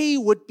they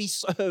would be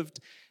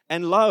served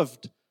and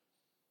loved.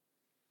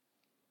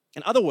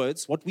 In other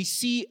words, what we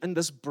see in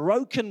this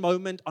broken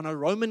moment on a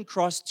Roman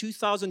cross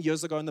 2,000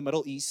 years ago in the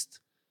Middle East,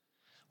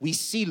 we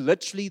see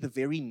literally the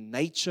very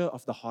nature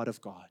of the heart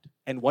of God.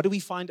 And what do we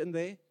find in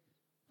there?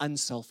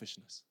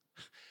 Unselfishness.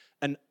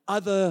 An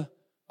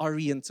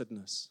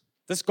other-orientedness.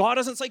 This God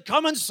doesn't say,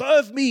 come and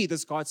serve me.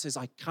 This God says,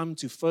 I come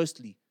to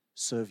firstly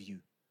serve you.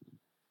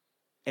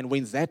 And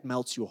when that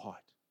melts your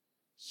heart,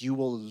 you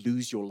will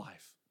lose your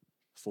life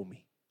for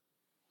me.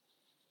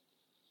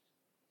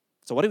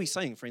 So what are we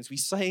saying, friends? We're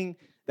saying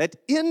that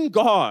in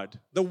God,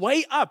 the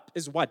way up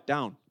is what?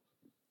 Down.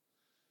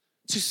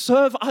 To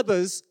serve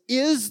others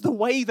is the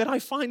way that I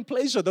find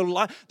pleasure.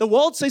 The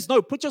world says,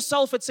 no, put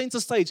yourself at center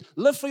stage.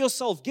 Live for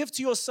yourself. Give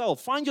to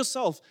yourself. Find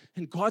yourself.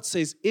 And God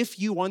says, if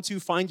you want to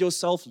find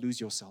yourself, lose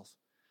yourself.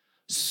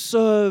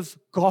 Serve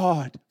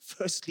God.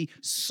 Firstly,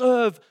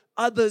 serve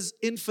others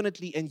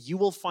infinitely, and you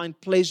will find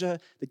pleasure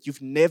that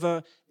you've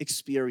never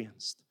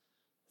experienced.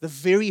 The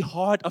very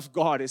heart of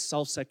God is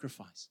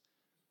self-sacrifice.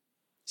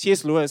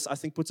 C.S. Lewis, I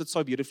think, puts it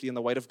so beautifully in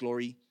The Weight of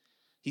Glory.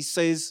 He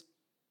says,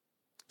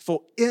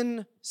 for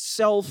in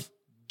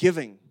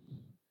self-giving,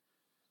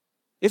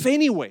 if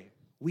anyway,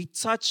 we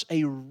touch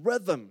a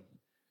rhythm,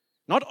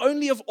 not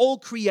only of all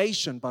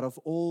creation, but of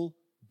all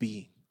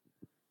being.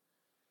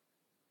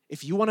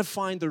 If you want to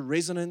find the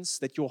resonance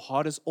that your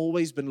heart has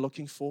always been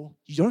looking for,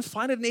 you don't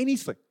find it in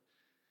anything.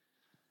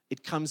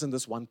 It comes in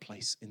this one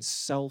place, in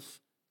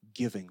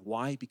self-giving.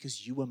 Why?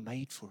 Because you were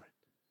made for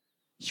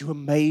it. You were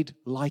made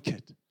like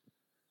it.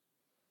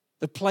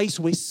 The place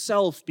where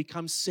self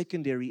becomes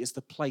secondary is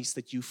the place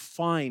that you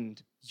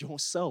find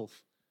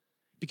yourself.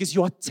 Because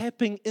you are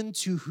tapping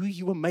into who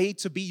you were made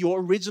to be, your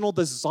original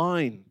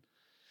design.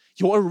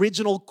 Your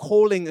original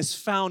calling is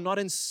found not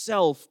in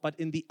self, but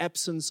in the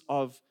absence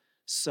of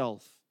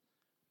self.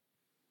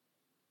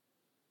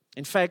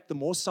 In fact, the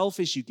more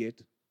selfish you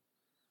get,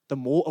 the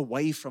more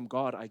away from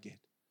God I get.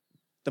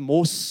 The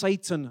more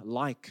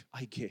Satan-like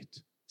I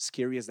get.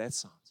 Scary as that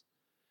sounds.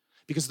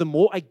 Because the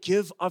more I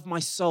give of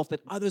myself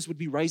that others would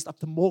be raised up,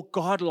 the more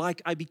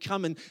God-like I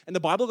become. And the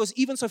Bible goes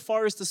even so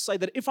far as to say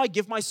that if I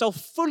give myself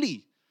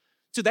fully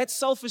to that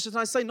selfishness,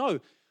 I say,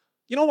 no,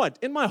 you know what?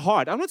 In my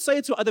heart, I'm not saying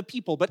it to other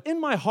people, but in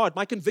my heart,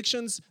 my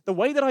convictions, the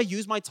way that I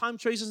use my time,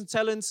 treasures, and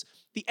talents,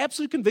 the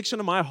absolute conviction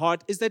in my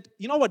heart is that,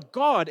 you know what?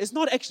 God is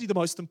not actually the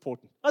most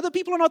important. Other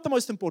people are not the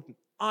most important.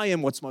 I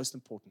am what's most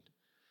important.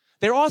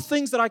 There are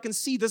things that I can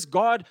see this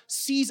God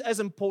sees as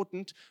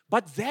important,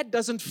 but that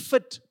doesn't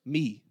fit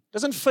me.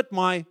 Doesn't fit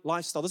my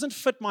lifestyle, doesn't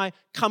fit my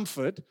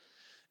comfort.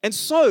 And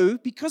so,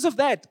 because of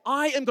that,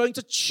 I am going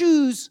to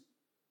choose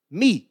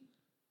me.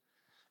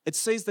 It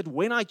says that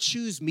when I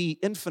choose me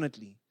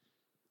infinitely,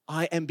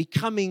 I am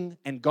becoming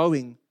and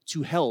going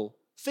to hell,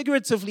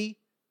 figuratively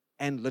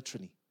and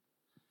literally.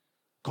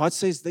 God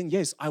says, then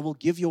yes, I will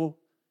give your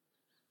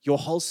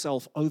whole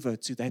self over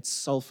to that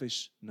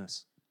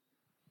selfishness.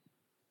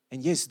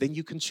 And yes, then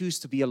you can choose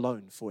to be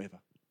alone forever.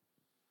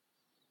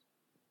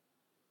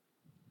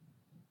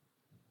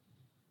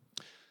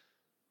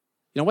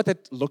 You know what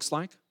that looks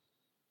like?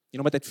 You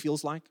know what that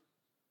feels like?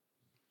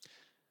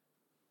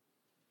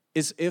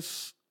 Is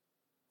if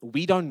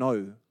we don't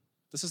know,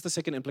 this is the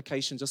second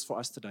implication just for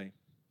us today.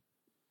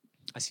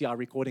 I see our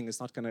recording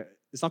is not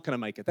gonna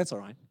make it. That's all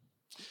right.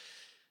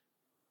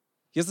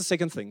 Here's the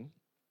second thing,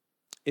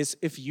 is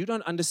if you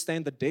don't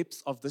understand the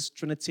depth of this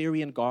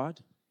Trinitarian God,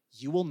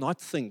 you will not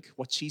think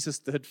what Jesus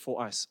did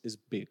for us is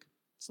big.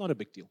 It's not a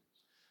big deal.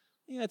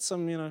 He had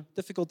some,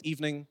 difficult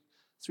evening,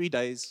 3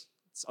 days,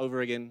 it's over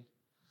again.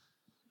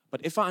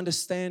 But if I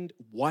understand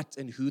what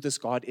and who this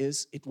God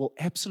is, it will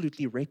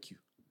absolutely wreck you.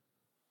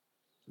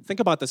 Think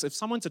about this. If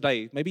someone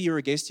today, maybe you're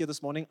a guest here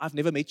this morning, I've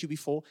never met you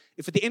before.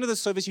 If at the end of the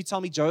service you tell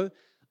me, Joe,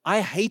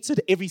 I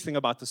hated everything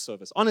about this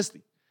service,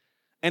 honestly.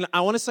 And I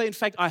want to say, in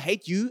fact, I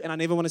hate you and I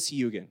never want to see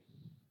you again.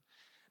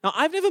 Now,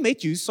 I've never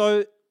met you,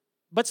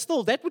 but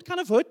still, that would kind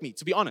of hurt me,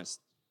 to be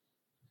honest.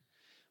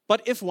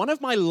 But if one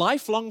of my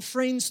lifelong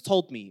friends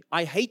told me,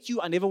 I hate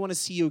you, I never want to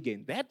see you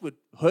again, that would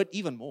hurt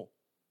even more.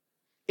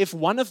 If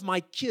one of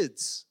my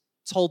kids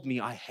told me,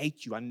 I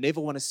hate you, I never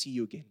want to see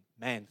you again,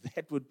 man,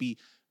 that would be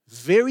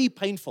very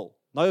painful.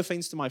 No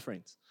offense to my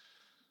friends.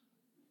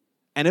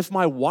 And if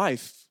my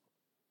wife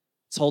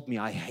told me,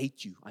 I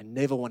hate you, I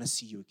never want to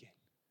see you again,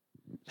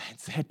 man,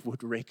 that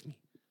would wreck me.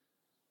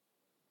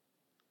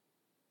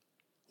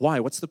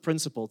 Why? What's the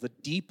principle? The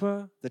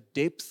deeper the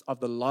depth of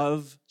the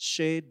love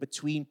shared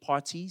between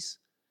parties,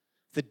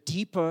 the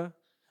deeper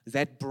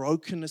that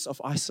brokenness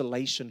of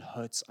isolation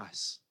hurts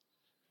us.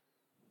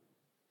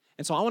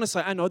 And so I want to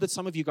say, I know that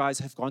some of you guys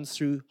have gone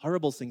through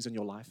horrible things in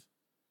your life.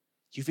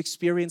 You've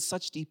experienced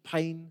such deep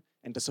pain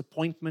and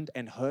disappointment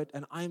and hurt,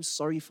 and I am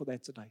sorry for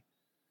that today.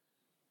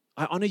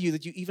 I honor you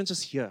that you even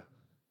just here.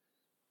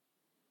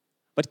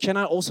 But can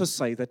I also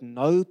say that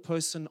no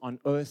person on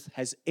earth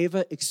has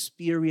ever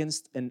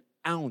experienced an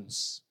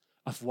ounce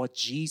of what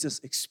Jesus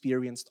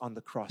experienced on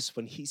the cross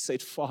when he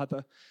said,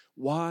 Father,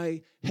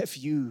 why have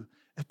you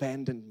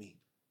abandoned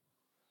me?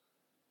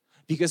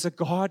 Because a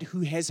God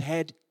who has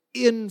had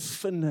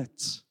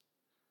infinite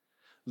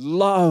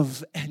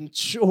love and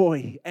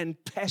joy and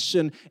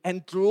passion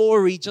and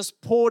glory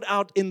just poured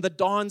out in the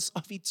dance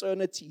of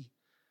eternity,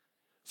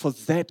 for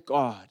that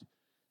God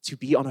to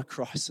be on a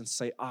cross and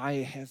say, I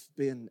have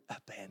been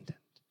abandoned.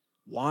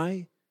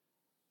 Why?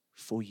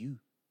 For you.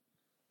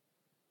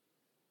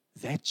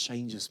 That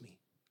changes me.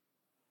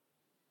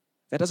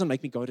 That doesn't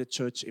make me go to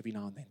church every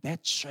now and then.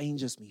 That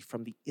changes me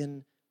from the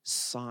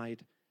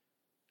inside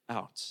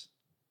out.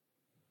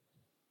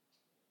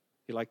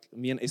 You're like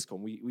me and Eskom,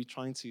 we're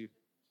trying to.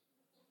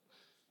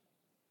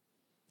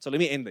 So let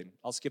me end then.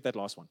 I'll skip that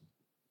last one.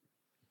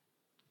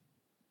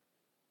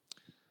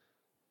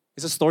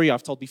 It's a story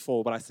I've told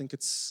before, but I think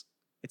it's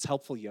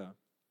helpful here.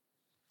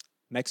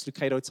 Max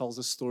Lucado tells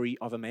a story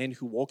of a man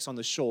who walks on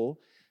the shore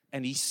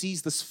and he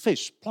sees this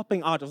fish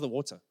plopping out of the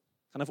water,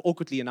 kind of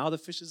awkwardly, and now the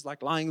fish is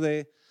like lying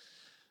there.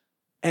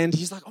 And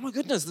he's like, oh my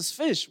goodness, this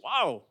fish,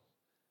 wow.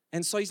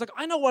 And so he's like,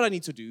 I know what I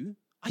need to do.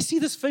 I see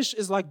this fish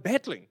is like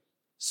battling.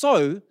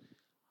 So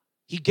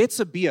he gets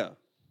a beer.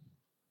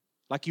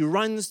 Like he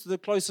runs to the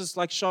closest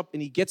like shop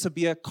and he gets a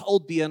beer,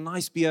 cold beer,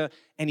 nice beer,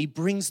 and he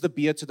brings the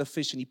beer to the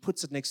fish and he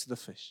puts it next to the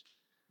fish.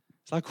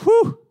 It's like,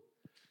 whew,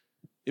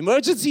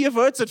 emergency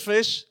averted,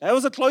 fish. That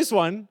was a close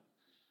one.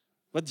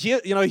 But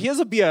here, here's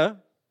a beer.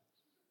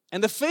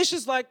 And the fish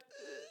is like,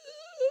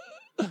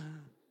 and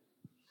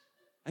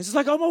he's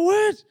like, oh my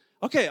word.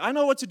 Okay, I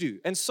know what to do.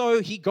 And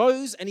so he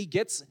goes and he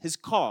gets his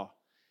car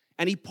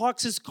and he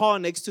parks his car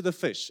next to the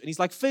fish. And he's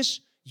like,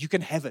 fish, you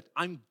can have it.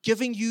 I'm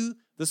giving you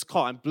this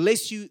car and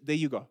bless you. There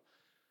you go.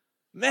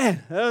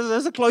 Man, that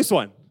was a close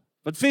one.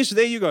 But fish,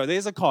 there you go.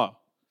 There's a car.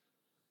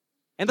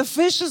 And the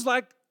fish is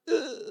like,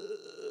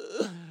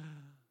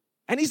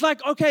 and he's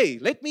like, okay,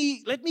 let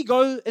me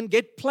go and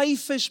get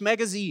Playfish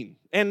magazine.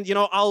 And,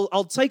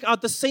 I'll take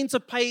out the center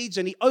page,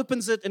 and he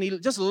opens it and he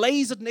just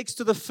lays it next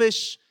to the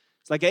fish.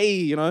 It's like,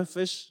 hey,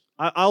 fish,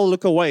 I'll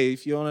look away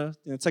if you want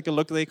to take a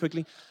look there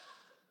quickly.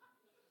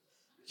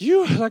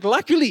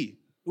 Luckily,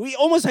 we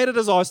almost had a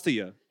disaster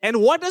here.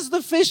 And what does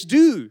the fish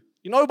do?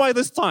 By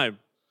this time.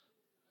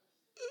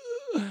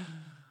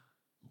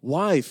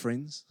 Why,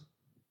 friends?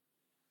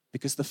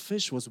 Because the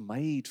fish was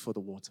made for the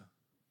water.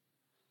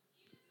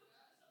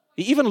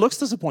 He even looks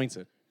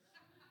disappointed.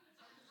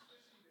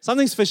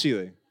 Something's fishy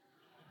there.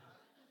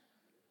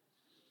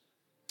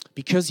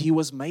 Because he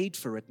was made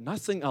for it,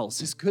 nothing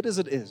else, as good as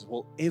it is,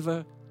 will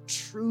ever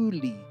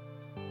truly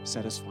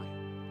satisfy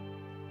him.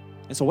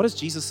 And so what does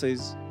Jesus say?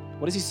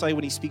 What does he say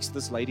when he speaks to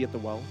this lady at the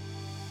well?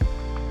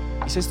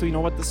 He says to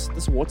her,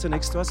 this water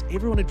next to us,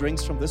 everyone who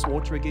drinks from this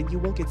water again, you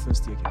will get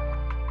thirsty again.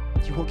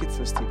 You will get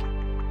thirsty again.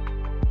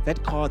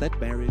 That car,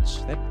 that marriage,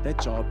 that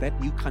job, that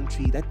new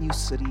country, that new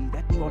city,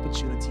 that new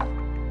opportunity,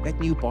 that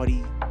new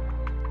body,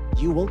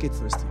 you will get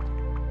thirsty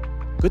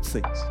again. Good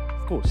things,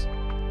 of course.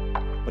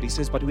 But he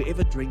says, but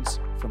whoever drinks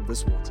from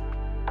this water,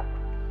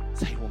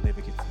 they will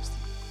never get thirsty.